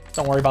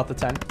 Don't worry about the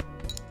 10.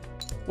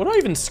 What do I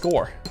even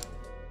score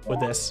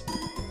with this?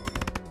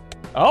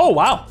 Oh,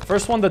 wow.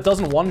 First one that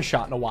doesn't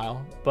one-shot in a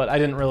while. But I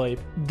didn't really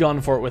gun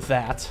for it with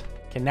that.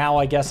 Okay, now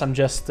I guess I'm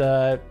just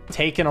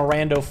taking a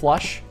rando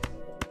flush.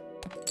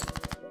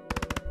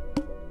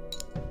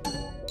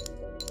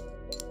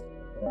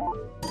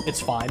 It's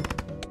fine.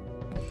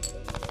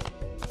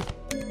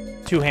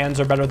 2 hands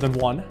are better than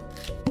 1.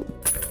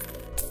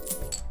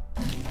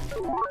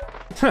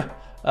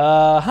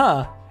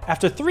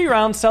 After 3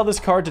 rounds, sell this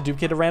card to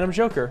duplicate a random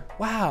Joker.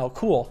 Wow,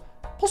 cool.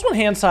 +1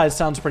 hand size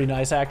sounds pretty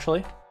nice,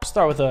 actually.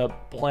 Start with a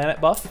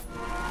planet buff.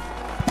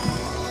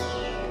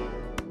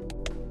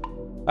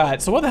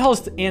 Alright, so what the hell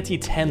does the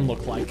ante-10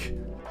 look like?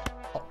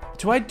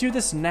 Do I do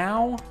this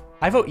now?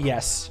 I vote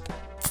yes,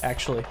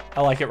 actually.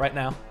 I like it right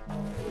now.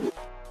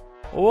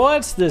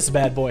 What's this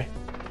bad boy?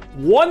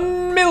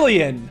 1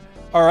 million!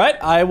 Alright,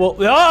 I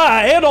will...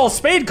 and all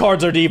spade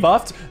cards are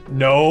debuffed.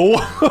 No.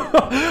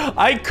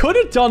 I could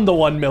have done the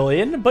 1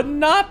 million, but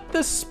not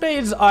the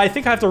spades. I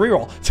think I have to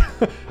reroll.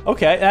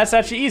 Okay, that's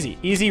actually easy.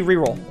 Easy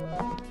reroll.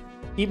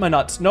 Eat my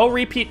nuts. No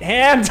repeat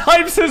hand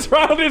types. This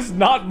round is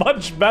not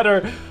much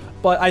better.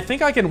 but I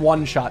think I can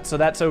one-shot, so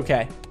that's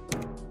okay.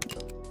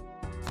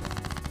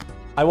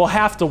 I will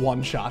have to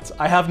one-shot.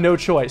 I have no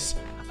choice.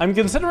 I'm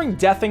considering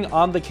deathing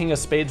on the king of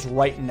spades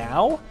right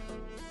now,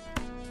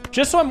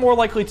 just so I'm more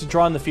likely to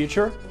draw in the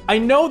future. I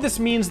know this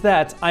means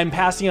that I'm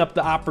passing up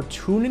the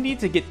opportunity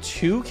to get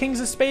 2 kings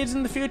of spades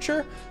in the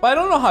future, but I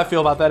don't know how I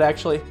feel about that,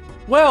 actually.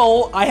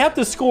 Well, I have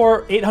to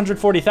score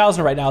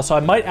 840,000 right now, so I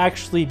might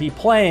actually be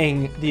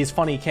playing these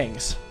funny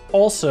kings.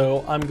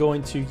 Also, I'm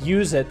going to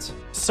use it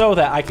so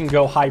that I can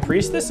go High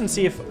Priestess and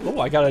see if... Oh,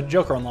 I got a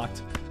Joker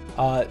unlocked.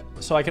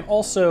 So I can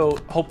also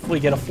hopefully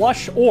get a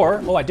flush,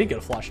 or... Oh, I did get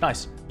a flush.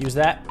 Nice. Use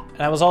that.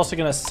 And I was also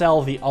going to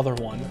sell the other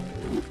one.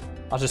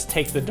 I'll just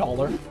take the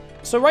dollar.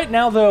 So right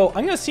now, though,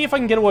 I'm going to see if I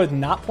can get away with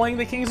not playing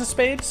the kings of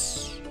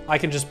spades. I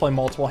can just play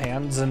multiple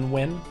hands and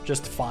win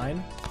just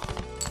fine.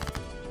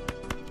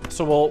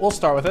 So we'll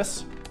start with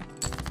this.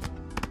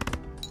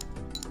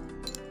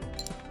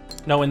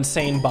 No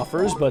insane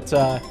buffers, but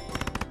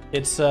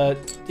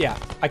yeah,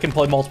 I can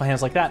play multiple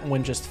hands like that and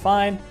win just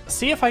fine.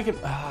 See if I can...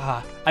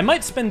 I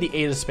might spend the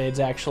 8 of spades,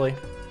 actually.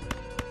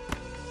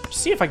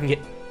 See if I can get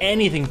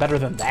anything better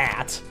than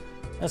that.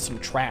 That's some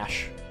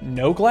trash.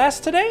 No glass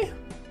today?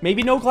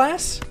 Maybe no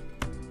glass?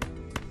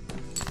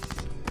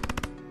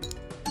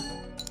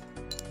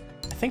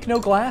 I think no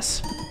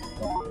glass.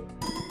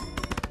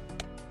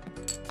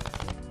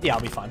 Yeah,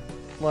 I'll be fine.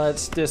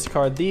 Let's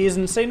discard these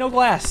and say no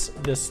glass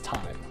this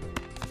time.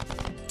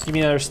 Give me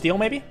another steal,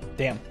 maybe?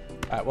 Damn.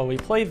 All right, well, we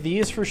play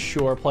these for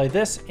sure. Play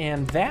this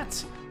and that.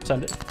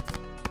 Send it.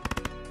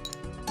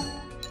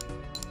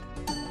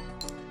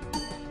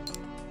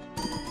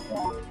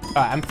 All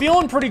right, I'm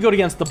feeling pretty good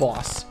against the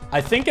boss.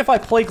 I think if I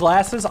play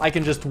glasses, I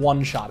can just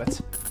one-shot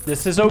it.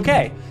 This is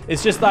okay.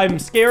 It's just I'm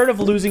scared of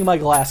losing my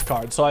glass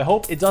card, so I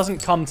hope it doesn't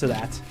come to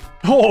that.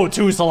 Oh,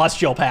 2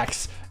 Celestial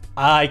Packs.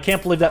 I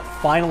can't believe that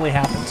finally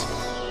happened.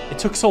 It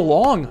took so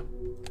long.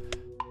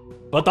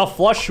 But the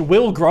flush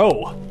will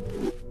grow.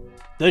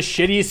 The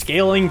shitty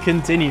scaling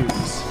continues.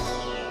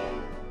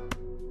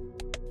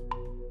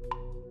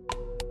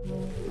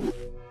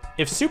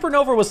 If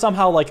Supernova was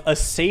somehow like a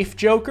safe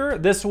Joker,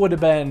 this would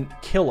have been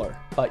killer.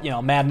 But, you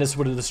know, Madness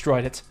would have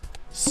destroyed it.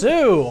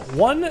 So,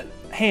 1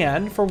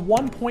 hand for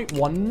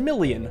 1.1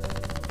 million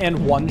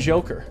and 1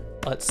 Joker.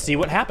 Let's see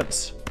what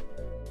happens.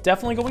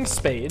 Definitely going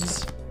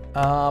spades.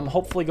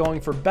 Hopefully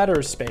going for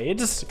better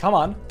spades. Come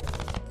on.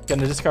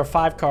 Gonna discard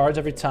 5 cards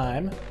every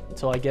time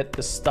until I get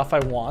the stuff I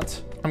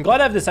want. I'm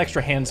glad I have this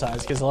extra hand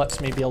size because it lets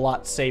me be a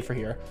lot safer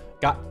here.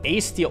 Got a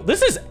steal.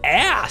 This is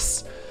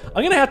ass.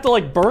 I'm gonna have to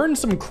like burn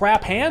some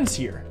crap hands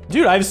here.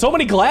 Dude, I have so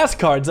many glass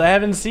cards I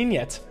haven't seen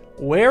yet.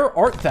 Where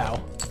art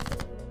thou?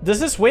 Does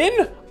this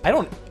win? I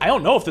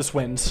don't know if this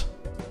wins.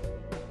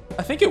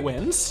 I think it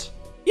wins.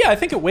 Yeah, I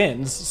think it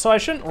wins. So I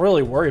shouldn't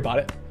really worry about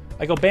it.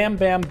 I go bam,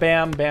 bam,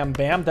 bam, bam,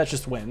 bam. That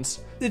just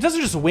wins. It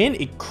doesn't just win,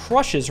 it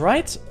crushes,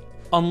 right?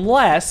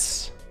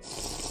 Unless...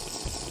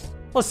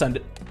 Let's send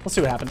it. Let's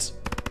see what happens.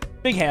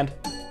 Big hand.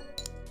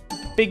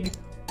 Big,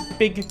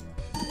 big,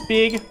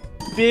 big,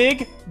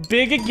 big,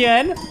 big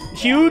again.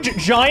 Huge,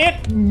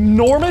 giant,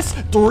 enormous,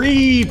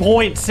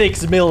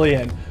 3.6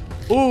 million.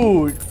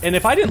 Ooh, and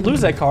if I didn't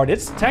lose that card,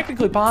 it's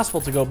technically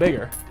possible to go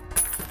bigger.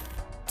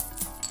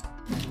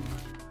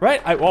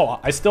 Right? Whoa,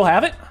 I still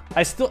have it?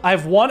 I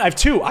have 1, I have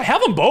 2. I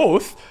have them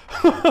both.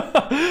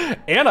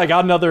 And I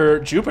got another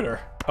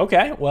Jupiter.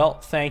 Okay, well,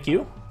 thank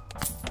you.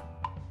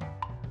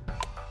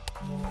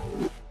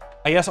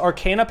 I guess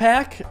Arcana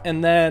pack,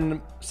 and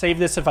then save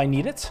this if I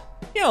need it.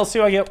 Yeah, I'll see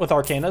what I get with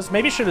Arcanas.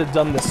 Maybe should have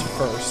done this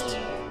first.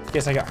 In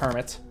case I got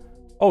Hermit.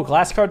 Oh,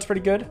 glass card's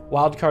pretty good.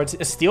 Wild cards.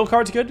 Steel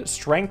card's good.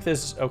 Strength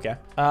is okay.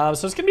 So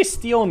it's gonna be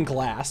steel and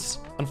glass.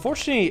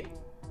 Unfortunately,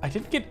 I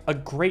didn't get a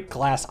great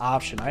glass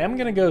option. I am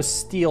gonna go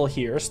steel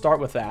here. Start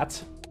with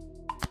that.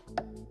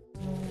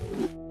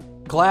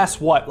 Glass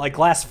what? Like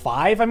glass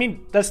 5? I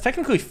mean, that's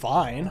technically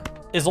fine.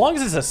 As long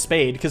as it's a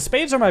spade, because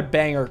spades are my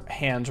banger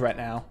hands right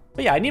now.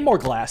 But yeah, I need more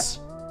glass.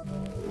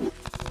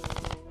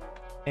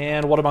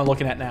 And what am I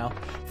looking at now?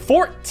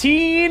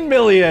 14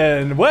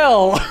 million.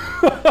 Well,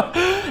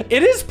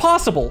 it is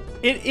possible.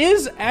 It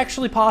is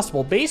actually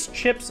possible. Base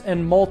chips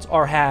and malt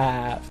are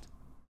halved.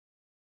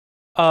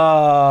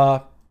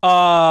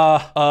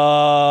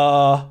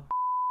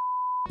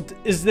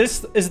 Is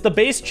the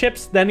base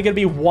chips then gonna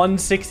be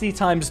 160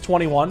 times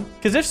 21?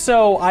 Because if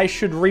so, I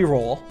should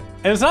reroll.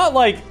 And it's not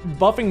like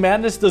Buffing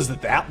Madness does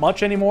that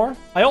much anymore.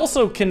 I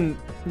also can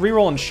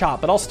reroll and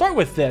shop, but I'll start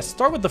with this.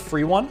 Start with the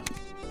free one.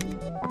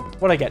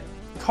 What'd I get?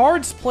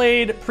 Cards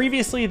played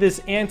previously this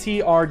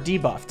ante are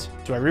debuffed.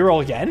 Do I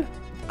reroll again?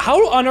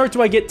 How on earth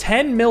do I get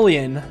 10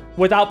 million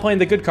without playing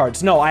the good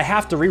cards? No, I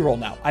have to reroll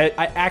now. I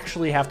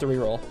actually have to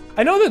reroll.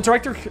 I know the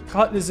director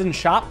cut is in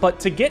shop, but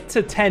to get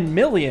to 10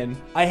 million,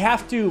 I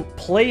have to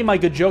play my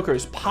good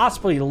jokers,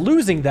 possibly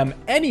losing them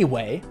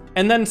anyway,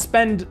 and then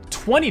spend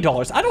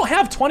 $20. I don't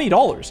have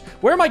 $20.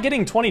 Where am I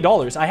getting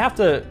 $20? I have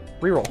to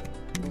reroll.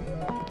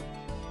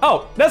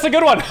 Oh, that's a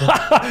good one.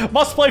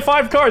 Must play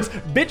 5 cards.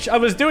 Bitch, I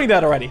was doing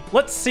that already.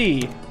 Let's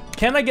see.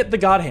 Can I get the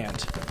God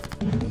Hand?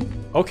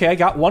 Okay, I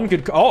got one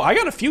good, oh, I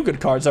got a few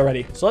good cards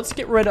already. So let's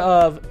get rid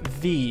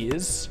of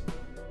these.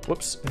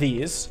 Whoops,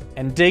 these.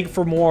 And dig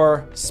for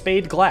more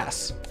spade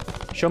glass.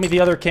 Show me the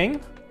other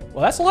king.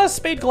 Well, that's a lot of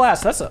spade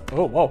glass. That's a,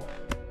 oh, whoa.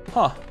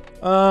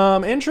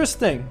 Huh.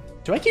 Interesting.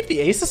 Do I keep the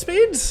ace of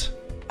spades?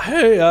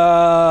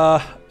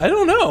 I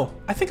don't know.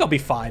 I think I'll be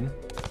fine.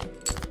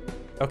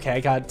 Okay, I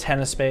got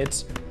 10 of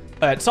spades.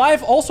 All right, so I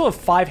also have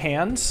 5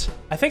 hands.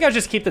 I think I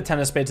just keep the 10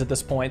 of spades at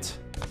this point.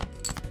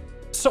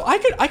 So I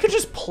could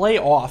just play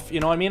off, you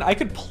know what I mean? I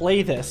could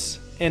play this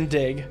and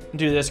dig and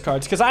do this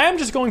cards because I am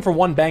just going for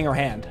one banger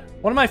hand.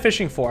 What am I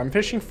fishing for? I'm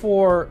fishing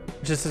for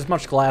just as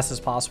much glass as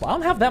possible. I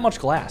don't have that much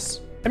glass.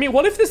 I mean,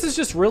 what if this is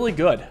just really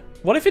good?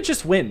 What if it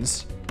just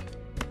wins?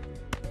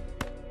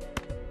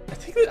 I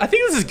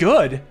think this is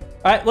good.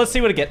 All right, let's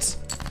see what it gets.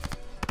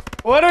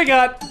 What do we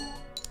got?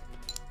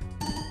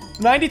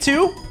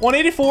 92,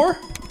 184,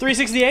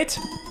 368,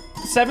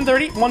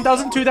 730,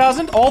 1,000,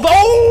 2,000.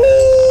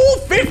 Although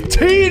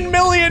 15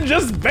 million,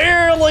 just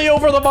barely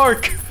over the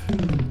mark.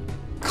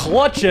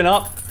 Clutching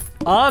up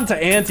onto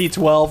ante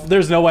 12.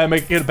 There's no way I'm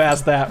making it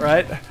past that,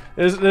 right?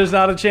 There's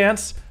not a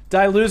chance. Did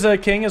I lose a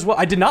king as well?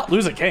 I did not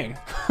lose a king.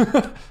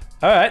 All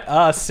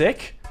right,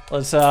 sick.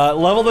 Let's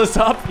level this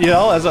up, you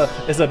know, as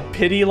a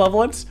pity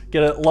levelance.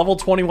 Get a level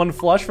 21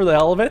 flush for the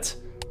hell of it.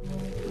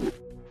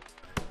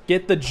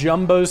 Get the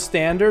jumbo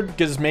standard,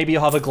 because maybe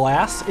you'll have a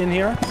glass in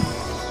here.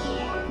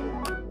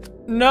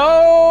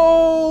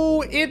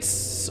 No,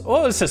 it's,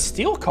 oh, it's a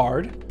steel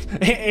card.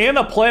 And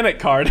a planet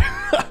card.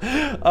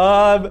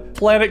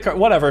 Planet card,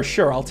 whatever,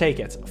 sure, I'll take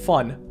it.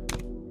 Fun.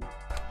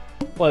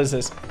 What is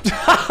this?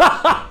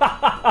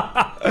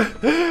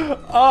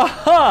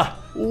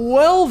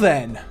 Well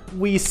then,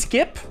 we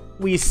skip,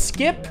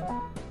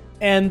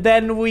 and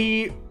then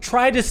we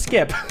try to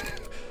skip.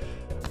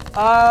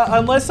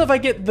 Unless if I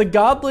get the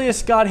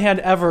godliest god hand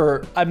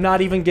ever, I'm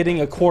not even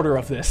getting a quarter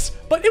of this.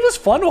 But it was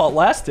fun while it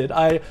lasted.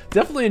 I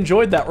definitely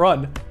enjoyed that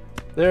run.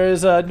 There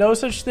is no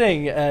such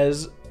thing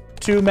as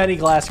too many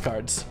glass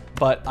cards,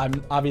 but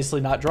I'm obviously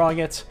not drawing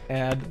it,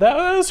 and that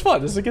was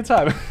fun. This is a good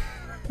time.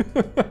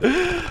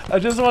 I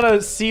just want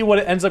to see what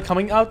it ends up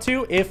coming out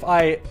to if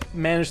I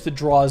manage to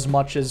draw as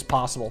much as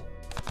possible.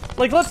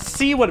 Like, let's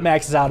see what it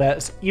maxes out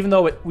as, even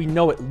though we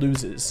know it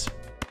loses.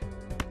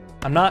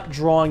 I'm not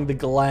drawing the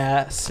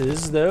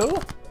glasses,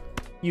 though.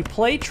 You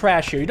play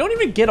trash here. You don't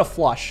even get a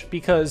flush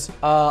because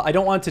I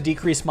don't want to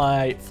decrease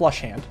my flush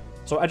hand.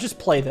 So I just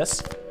play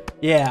this.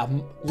 Yeah,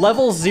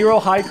 level 0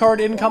 high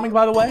card incoming,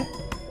 by the way.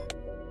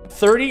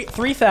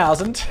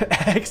 33,000.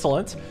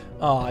 Excellent.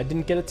 Oh, I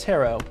didn't get a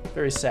tarot.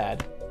 Very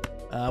sad.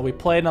 We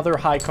play another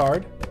high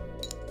card.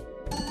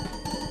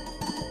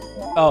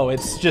 Oh,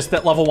 it's just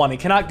at level 1. It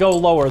cannot go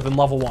lower than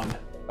level 1.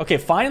 Okay,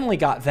 finally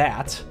got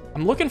that.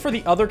 I'm looking for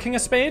the other king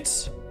of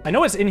spades. I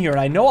know it's in here, and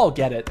I know I'll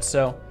get it,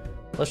 so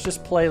let's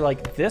just play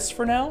like this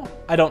for now.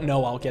 I don't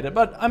know I'll get it,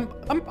 but I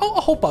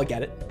hope I'll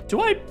get it.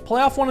 Do I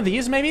play off one of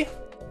these, maybe?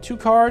 2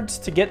 cards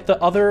to get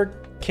the other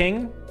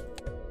king.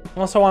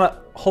 Unless I want to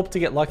hope to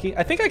get lucky.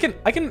 I think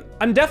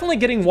I'm definitely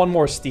getting one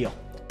more steal.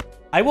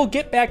 I will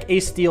get back a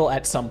steal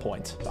at some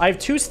point. I have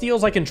 2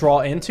 steals I can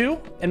draw into,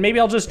 and maybe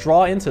I'll just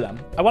draw into them.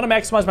 I want to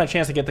maximize my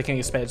chance to get the king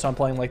of spades, so I'm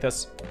playing like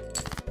this.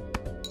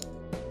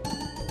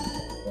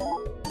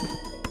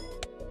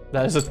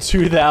 That is a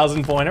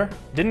 2,000 pointer.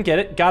 Didn't get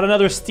it. Got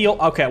another steal.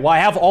 Okay, well, I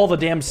have all the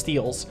damn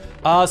steals.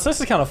 So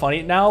this is kind of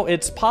funny. Now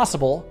it's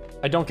possible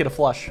I don't get a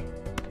flush.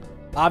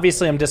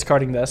 Obviously, I'm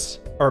discarding this,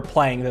 or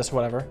playing this,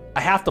 whatever.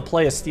 I have to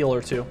play a steal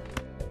or 2.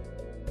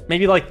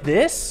 Maybe like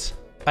this?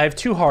 I have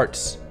 2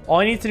 hearts. All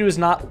I need to do is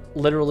not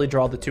literally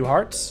draw the 2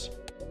 hearts.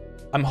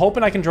 I'm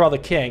hoping I can draw the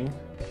king.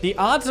 The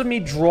odds of me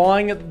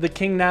drawing the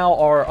king now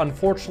are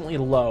unfortunately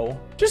low.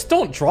 Just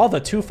don't draw the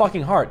 2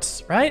 fucking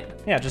hearts, right?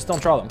 Yeah, just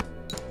don't draw them.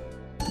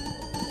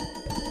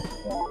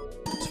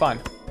 It's fine.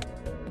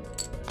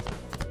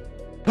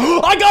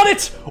 I got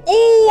it!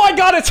 Oh, I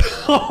got it!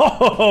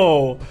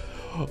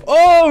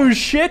 Oh,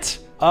 shit.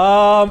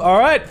 All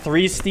right,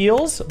 3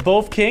 steals,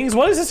 both kings.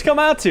 What does this come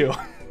out to?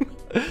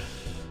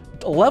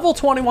 Level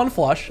 21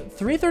 flush,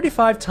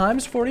 335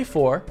 times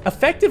 44,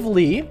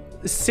 effectively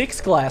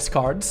 6 glass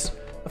cards,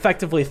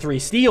 effectively 3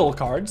 steel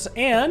cards,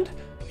 and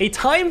a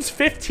times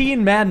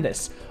 15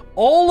 madness.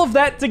 All of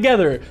that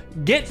together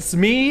gets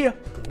me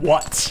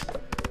what?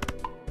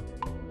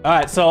 All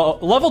right, so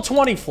level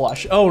 20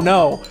 flush. Oh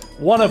no,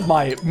 one of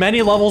my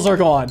many levels are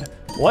gone.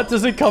 What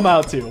does it come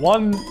out to?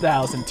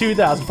 1,000,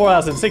 2,000,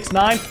 4,000, 6,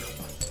 9,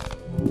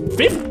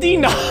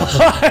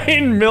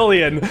 59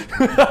 million.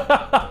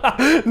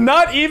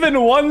 Not even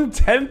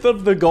 1/10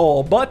 of the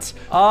goal, but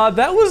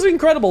that was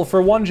incredible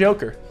for one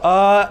Joker.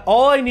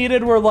 All I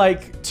needed were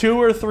like 2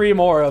 or 3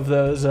 more of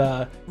those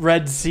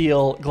red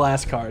seal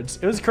glass cards.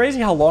 It was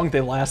crazy how long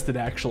they lasted,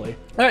 actually.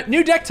 All right,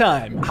 new deck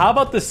time. How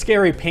about the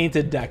scary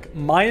painted deck?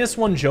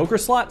 -1 Joker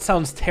slot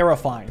sounds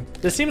terrifying.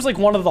 This seems like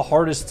one of the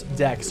hardest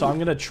decks, so I'm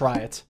gonna try it.